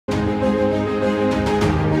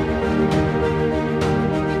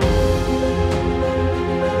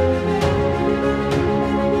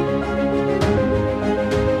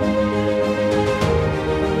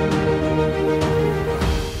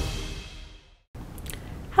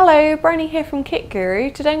Hello, Bryony here from Kit Guru.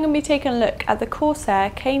 Today I'm going to be taking a look at the Corsair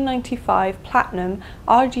K95 Platinum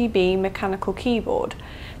RGB mechanical keyboard.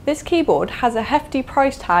 This keyboard has a hefty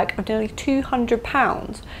price tag of nearly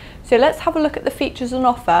 £200. So let's have a look at the features on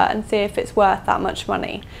offer and see if it's worth that much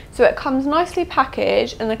money. So it comes nicely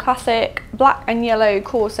packaged in the classic black and yellow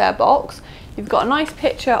Corsair box. You've got a nice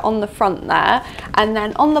picture on the front there, and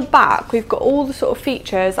then on the back we've got all the sort of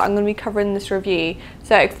features that I'm going to be covering in this review.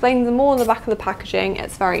 So it explains them all on the back of the packaging.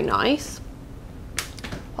 It's very nice.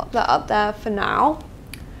 Pop that up there for now.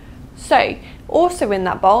 So also in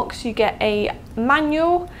that box you get a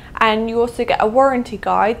manual and you also get a warranty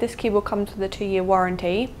guide. This keyboard comes with a 2-year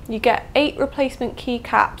warranty. You get 8 replacement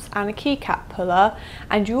keycaps and a keycap puller,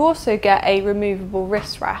 and you also get a removable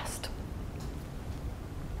wrist rest.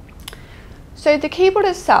 So the keyboard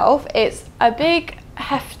itself, it's a big,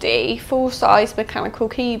 hefty, full-size mechanical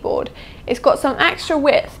keyboard. It's got some extra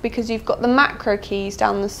width because you've got the macro keys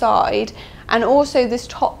down the side, and also this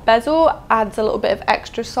top bezel adds a little bit of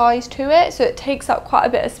extra size to it, so it takes up quite a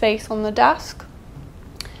bit of space on the desk.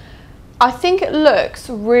 I think it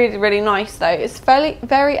looks really nice though. It's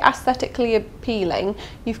very aesthetically appealing.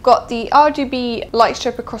 You've got the RGB light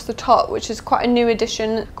strip across the top, which is quite a new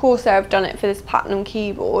addition. Corsair have done it for this platinum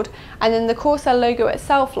keyboard, and then the Corsair logo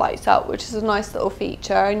itself lights up, which is a nice little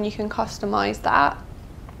feature, and you can customize that.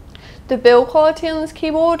 The build quality on this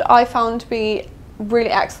keyboard I found to be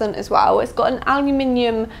really excellent as well. It's got an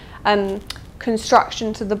aluminium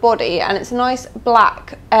construction to the body, and it's a nice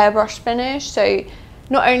black airbrush finish, so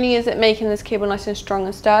not only is it making this keyboard nice and strong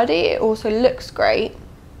and sturdy, it also looks great.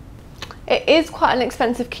 It is quite an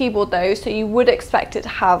expensive keyboard though, so you would expect it to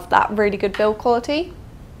have that really good build quality.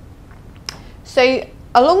 So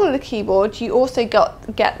along with the keyboard, you also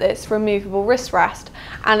get this removable wrist rest,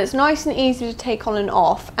 and it's nice and easy to take on and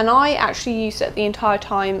off, and I actually used it the entire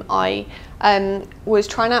time I was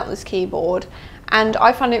trying out this keyboard, and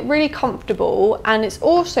I found it really comfortable, and it's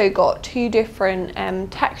also got 2 different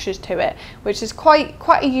textures to it, which is quite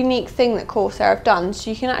a unique thing that Corsair have done. So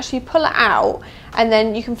you can actually pull it out and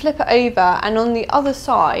then you can flip it over, and on the other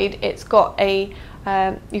side it's got a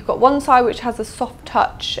you've got one side which has a soft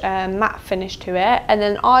touch matte finish to it, and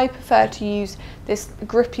then I prefer to use this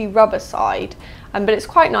grippy rubber side, but it's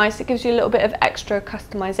quite nice. It gives you a little bit of extra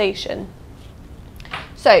customization.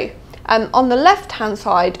 So on the left hand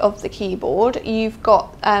side of the keyboard you've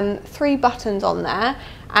got 3 buttons on there,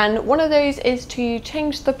 and one of those is to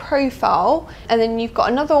change the profile, and then you've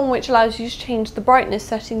got another one which allows you to change the brightness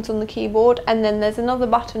settings on the keyboard, and then there's another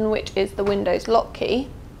button which is the Windows lock key.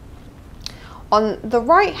 On the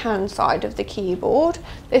right hand side of the keyboard,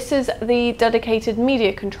 this is the dedicated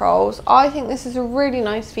media controls. I think this is a really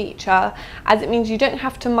nice feature, as it means you don't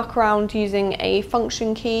have to muck around using a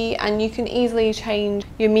function key, and you can easily change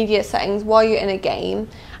your media settings while you're in a game.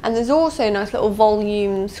 And there's also a nice little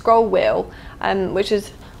volume scroll wheel, which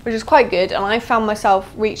is quite good, and I found myself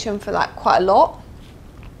reaching for that quite a lot.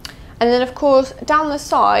 And then of course down the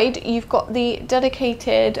side you've got the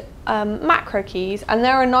dedicated macro keys, and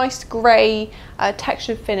they're a nice grey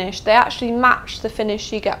textured finish. They actually match the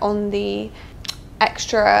finish you get on the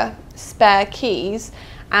extra spare keys,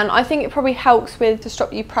 and I think it probably helps to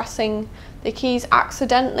stop you pressing the keys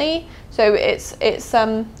accidentally. So it's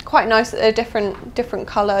quite nice that they're different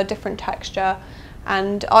colour, different texture.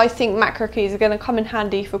 And I think macro keys are going to come in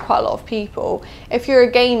handy for quite a lot of people. If you're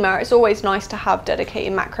a gamer, it's always nice to have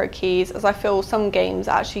dedicated macro keys, as I feel some games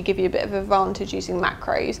actually give you a bit of advantage using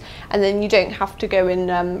macros, and then you don't have to go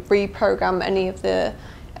and reprogram any of the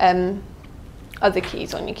other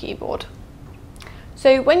keys on your keyboard.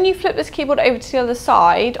 So when you flip this keyboard over to the other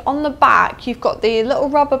side, on the back you've got the little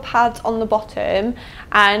rubber pads on the bottom,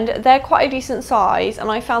 and they're quite a decent size, and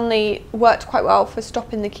I found they worked quite well for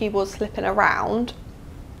stopping the keyboard slipping around.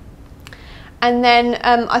 And then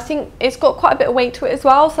I think it's got quite a bit of weight to it as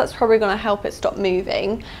well, so that's probably going to help it stop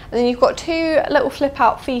moving. And then you've got 2 little flip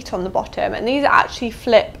out feet on the bottom, and these actually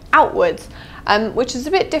flip outwards, which is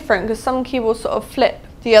a bit different because some keyboards sort of flip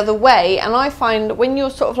the other way, and I find when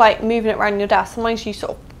you're sort of like moving it around your desk, sometimes you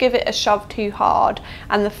sort of give it a shove too hard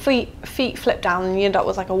and the feet flip down and you end up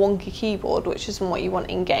with like a wonky keyboard, which isn't what you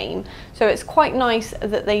want in game. So it's quite nice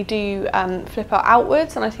that they do flip out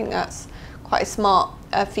outwards, and I think that's quite a smart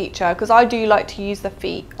feature, because I do like to use the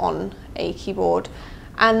feet on a keyboard.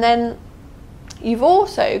 And then you've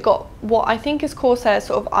also got what I think is Corsair's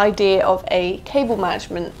sort of idea of a cable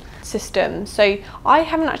management system. So I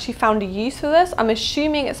haven't actually found a use for this. I'm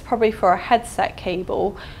assuming it's probably for a headset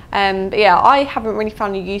cable, but yeah, I haven't really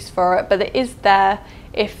found a use for it, but it is there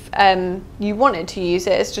if you wanted to use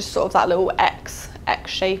it. It's just sort of that little X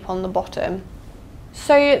shape on the bottom.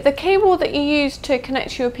 So the cable that you use to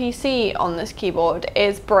connect to your PC on this keyboard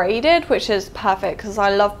is braided, which is perfect because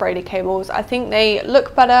I love braided cables. I think they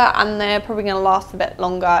look better and they're probably going to last a bit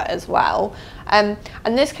longer as well. And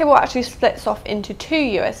this cable actually splits off into 2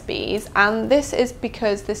 USBs, and this is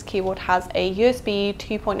because this keyboard has a USB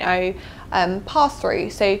 2.0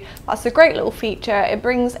 pass-through. So that's a great little feature. It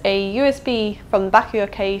brings a USB from the back of your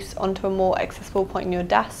case onto a more accessible point in your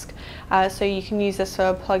desk. So you can use this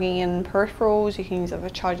for plugging in peripherals, you can use it for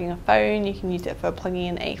charging a phone, you can use it for plugging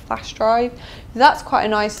in a flash drive. So that's quite a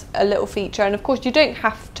nice little feature, and of course you don't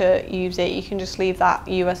have to use it, you can just leave that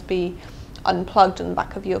USB unplugged on the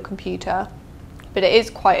back of your computer. But it is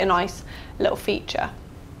quite a nice little feature.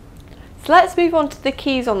 So let's move on to the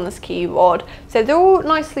keys on this keyboard. So they're all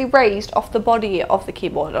nicely raised off the body of the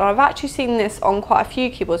keyboard, and I've actually seen this on quite a few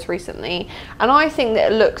keyboards recently, and I think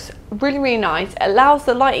that it looks really nice. It allows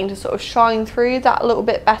the lighting to sort of shine through that a little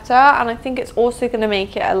bit better, and I think it's also going to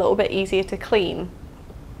make it a little bit easier to clean.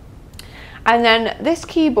 And then this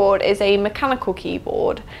keyboard is a mechanical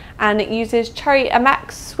keyboard, and it uses Cherry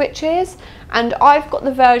MX switches, and I've got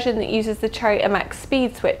the version that uses the Cherry MX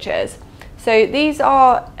speed switches. So these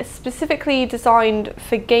are specifically designed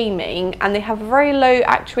for gaming, and they have a very low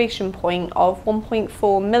actuation point of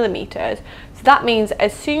 1.4 millimeters. So that means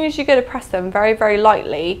as soon as you go to press them very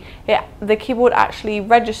lightly, the keyboard actually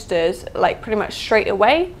registers like pretty much straight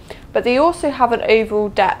away. But they also have an overall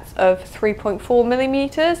depth of 3.4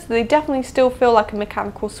 millimeters. So they definitely still feel like a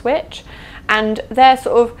mechanical switch, and they're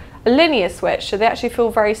sort of a linear switch, so they actually feel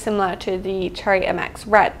very similar to the Cherry MX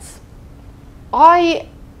Reds. I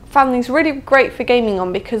found these really great for gaming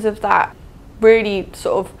on because of that really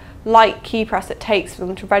sort of light key press it takes for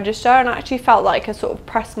them to register, and I actually felt like I sort of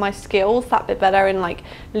pressed my skills that bit better in like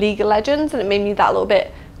League of Legends, and it made me that little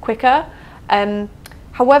bit quicker.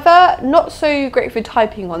 However, not so great for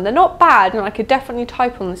typing on. They're not bad, and I could definitely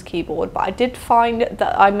type on this keyboard, but I did find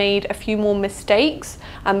that I made a few more mistakes,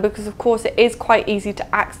 because of course it is quite easy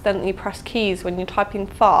to accidentally press keys when you're typing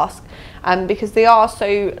fast, because they are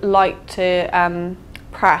so light to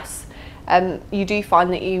press. You do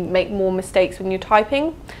find that you make more mistakes when you're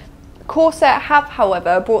typing. Corsair have,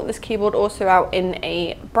 however, brought this keyboard also out in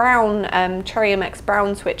a brown Cherry MX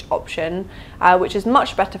brown switch option, which is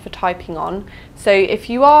much better for typing on. So if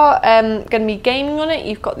you are going to be gaming on it,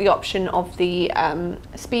 you've got the option of the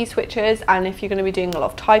speed switches, and if you're going to be doing a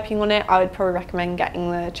lot of typing on it, I would probably recommend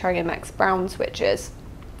getting the Cherry MX brown switches.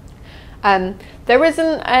 There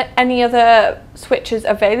isn't any other switches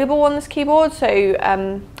available on this keyboard, so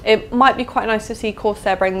it might be quite nice to see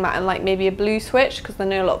Corsair bring them out in like maybe a blue switch, because I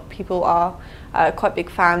know a lot of people are quite big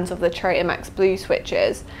fans of the Cherry MX blue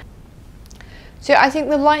switches. So I think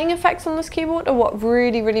the lighting effects on this keyboard are what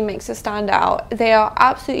really makes it stand out. They are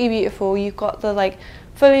absolutely beautiful. You've got the like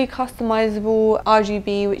fully customizable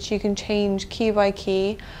RGB, which you can change key by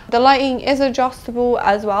key. The lighting is adjustable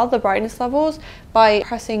as well, the brightness levels. By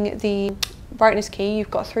pressing the brightness key,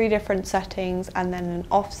 you've got 3 different settings and then an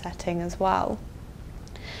off setting as well.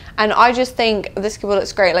 And I just think this keyboard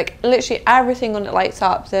looks great. Like literally everything on it lights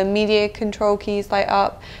up. The media control keys light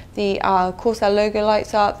up, the Corsair logo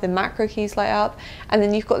lights up, the macro keys light up, and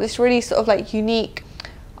then you've got this really sort of like unique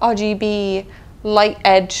RGB light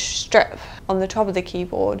edge strip on the top of the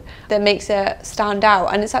keyboard that makes it stand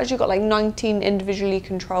out, and it's actually got like 19 individually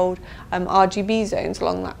controlled RGB zones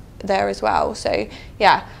along that there as well. So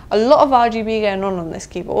yeah, a lot of RGB going on this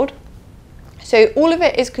keyboard. So all of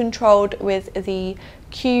it is controlled with the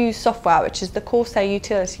Q software, which is the Corsair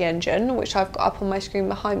utility engine, which I've got up on my screen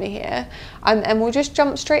behind me here, and we'll just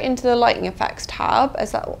jump straight into the lighting effects tab,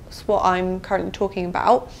 as that's what I'm currently talking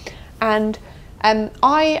about. And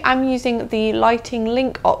I am using the lighting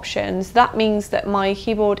link options. That means that my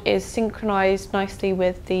keyboard is synchronized nicely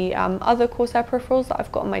with the other Corsair peripherals that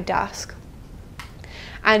I've got on my desk.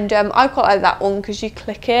 And I quite like that one because you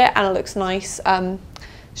click it and it looks nice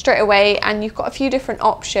straight away, and you've got a few different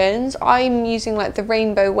options. I'm using like the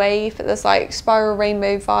rainbow wave, there's like spiral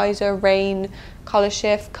rainbow visor, rain, color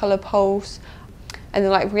shift, color pulse, and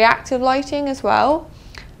then like reactive lighting as well.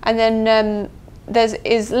 And then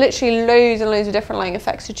is literally loads and loads of different lighting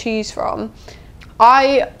effects to choose from.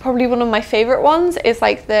 Probably one of my favorite ones is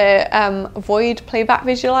like the void playback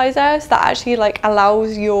visualizer, so that actually like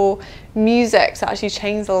allows your music to actually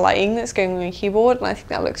change the lighting that's going on your keyboard, and I think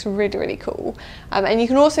that looks really cool. And you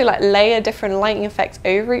can also like layer different lighting effects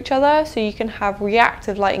over each other, so you can have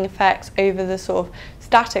reactive lighting effects over the sort of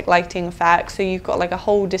static lighting effects, so you've got like a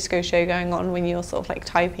whole disco show going on when you're sort of like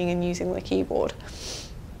typing and using the keyboard.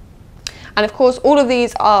 And of course, all of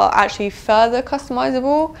these are actually further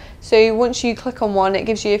customizable. So once you click on one, it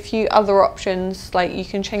gives you a few other options, like you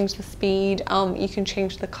can change the speed, you can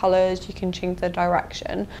change the colors, you can change the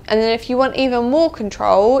direction. And then if you want even more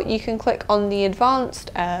control, you can click on the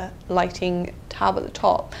advanced lighting tab at the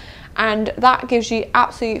top. And that gives you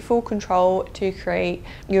absolute full control to create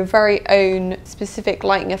your very own specific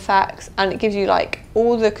lighting effects, and it gives you like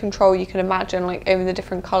all the control you can imagine, like over the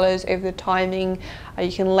different colors, over the timing.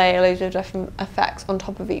 You can layer loads of different effects on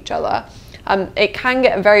top of each other. It can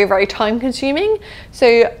get very, very time consuming.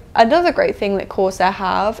 So another great thing that Corsair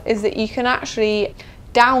have is that you can actually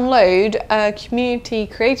download a community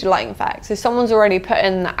created lighting effect. So someone's already put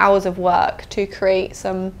in hours of work to create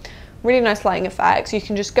some really nice lighting effects. You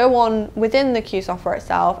can just go on within the Q software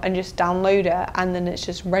itself and just download it, and then it's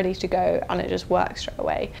just ready to go and it just works straight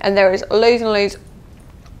away. And there is loads and loads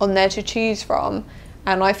on there to choose from,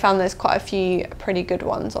 and I found there's quite a few pretty good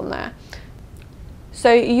ones on there.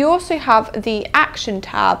 So you also have the Action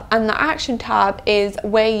tab, and the Action tab is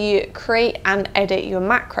where you create and edit your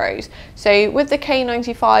macros. So with the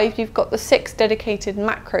K95, you've got the 6 dedicated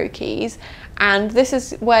macro keys, and this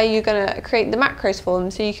is where you're going to create the macros for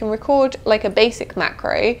them. So you can record like a basic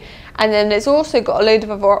macro, and then it's also got a load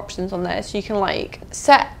of other options on there. So you can like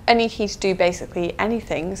set any key to do basically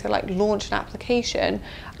anything. So like launch an application,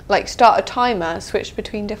 like start a timer, switch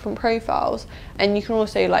between different profiles, and you can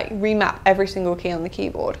also like remap every single key on the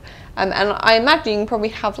keyboard. And I imagine you can probably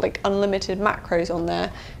have like unlimited macros on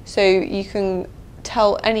there, so you can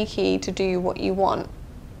tell any key to do what you want.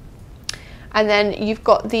 And then you've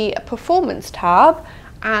got the Performance tab,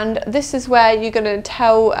 and this is where you're going to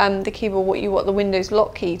tell the keyboard what you want the Windows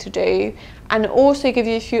lock key to do, and also give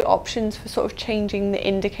you a few options for sort of changing the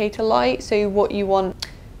indicator light, so what you want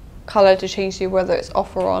colour to change to, whether it's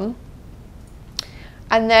off or on.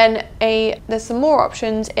 And then there's some more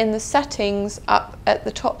options in the settings up at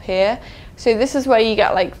the top here. So this is where you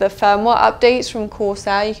get like the firmware updates from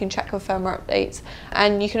Corsair. You can check your firmware updates,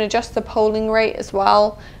 and you can adjust the polling rate as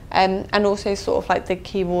well, and also sort of like the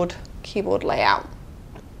keyboard layout.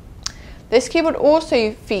 This keyboard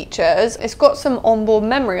also features, it's got some onboard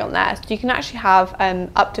memory on there, so you can actually have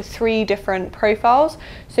up to 3 different profiles.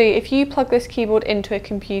 So if you plug this keyboard into a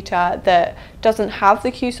computer that doesn't have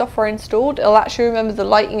the Q software installed, it'll actually remember the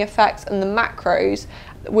lighting effects and the macros,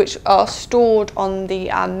 which are stored on the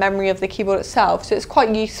memory of the keyboard itself. So it's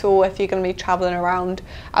quite useful if you're going to be traveling around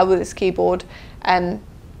with this keyboard. And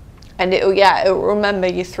it'll remember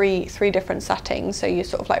your three different settings, so you're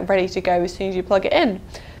sort of like ready to go as soon as you plug it in.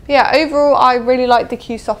 But yeah, overall I really like the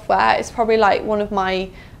Q software. It's probably like one of my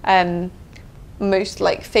most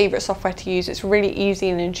like favourite software to use. It's really easy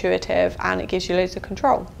and intuitive, and it gives you loads of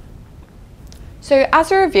control. So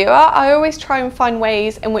as a reviewer, I always try and find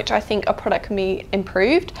ways in which I think a product can be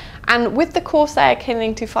improved, and with the Corsair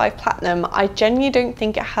K95 Platinum, I genuinely don't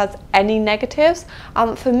think it has any negatives.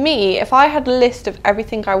 For me, if I had a list of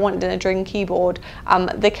everything I wanted in a dream keyboard,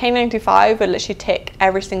 the K95 would literally tick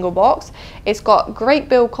every single box. It's got great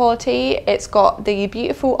build quality, it's got the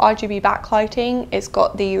beautiful RGB backlighting, it's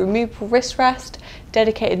got the removable wrist rest,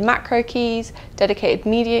 dedicated macro keys, dedicated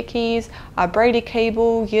media keys, a braided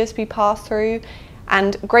cable, USB pass-through,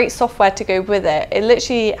 and great software to go with it. It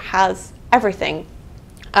literally has everything.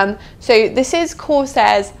 So this is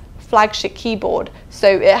Corsair's flagship keyboard, so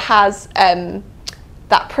it has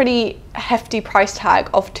that pretty hefty price tag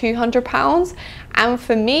of £200, and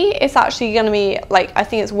for me it's actually going to be like, I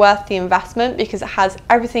think it's worth the investment because it has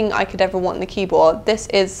everything I could ever want in the keyboard. This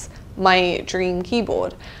is my dream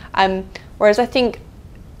keyboard. Whereas I think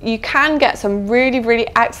you can get some really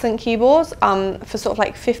excellent keyboards for sort of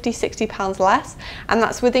like £50–60 less, and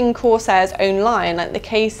that's within Corsair's own line. Like the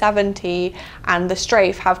K70 and the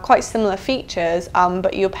Strafe have quite similar features,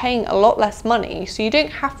 but you're paying a lot less money, so you don't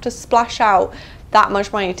have to splash out that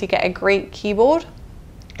much money to get a great keyboard.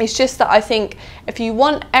 It's just that I think if you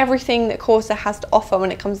want everything that Corsair has to offer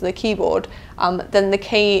when it comes to the keyboard, then the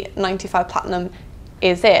K95 Platinum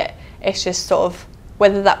is it. It's just sort of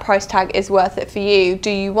whether that price tag is worth it for you. Do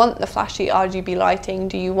you want the flashy RGB lighting?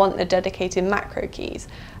 Do you want the dedicated macro keys?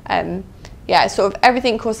 Yeah, it's sort of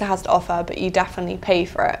everything Corsair has to offer, but you definitely pay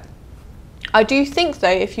for it. I do think though,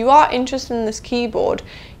 if you are interested in this keyboard,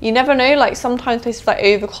 you never know, like sometimes places like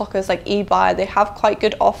overclockers like eBuy, they have quite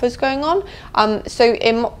good offers going on. So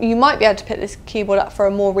you might be able to pick this keyboard up for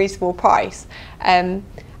a more reasonable price. And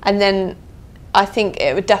then I think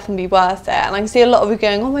it would definitely be worth it. And I can see a lot of people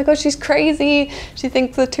going, oh my god, she's crazy, she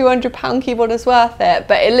thinks the £200 keyboard is worth it.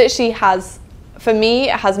 But it literally has, for me,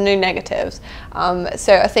 it has no negatives.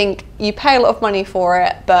 So I think you pay a lot of money for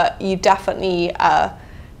it, but you definitely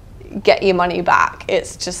get your money back.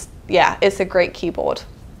 It's just, yeah, it's a great keyboard.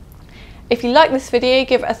 If you like this video,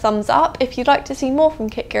 give it a thumbs up. If you'd like to see more from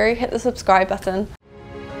Kit Guru, hit the subscribe button.